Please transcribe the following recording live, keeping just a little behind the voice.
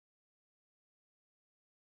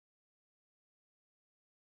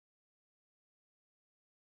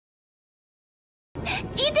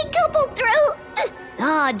Do you think he'll pull through?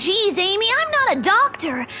 Aw, geez, Amy, I'm not a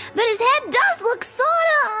doctor, but his head does look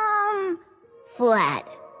sorta, flat.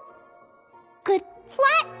 Good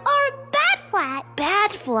flat or bad flat?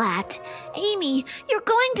 Bad flat. Amy, you're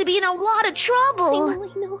going to be in a lot of trouble. I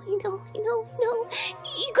know.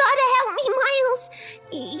 You gotta help me, Miles.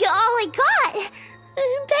 You're all I got.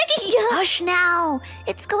 I'm begging you. Hush now.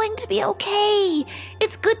 It's going to be okay.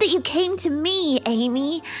 It's good that you came to me,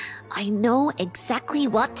 Amy. I know exactly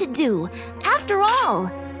what to do. After all,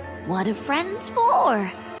 what are friends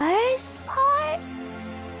for? First part?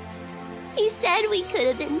 He said we could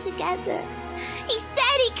have been together. He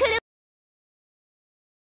said he could have...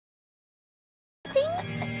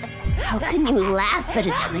 How can you laugh at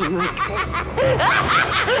a time like this?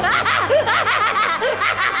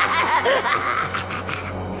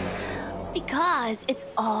 Because it's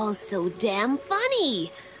all so damn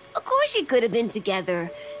funny. Of course you could have been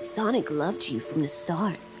together. Sonic loved you from the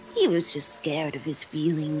start. He was just scared of his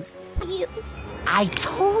feelings. I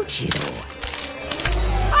told you.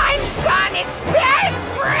 I'm Sonic's best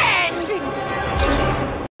friend!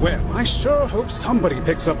 Well, I sure hope somebody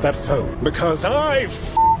picks up that phone, because I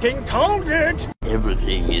f***ing called it!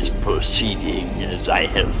 Everything is proceeding as I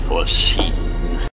have foreseen.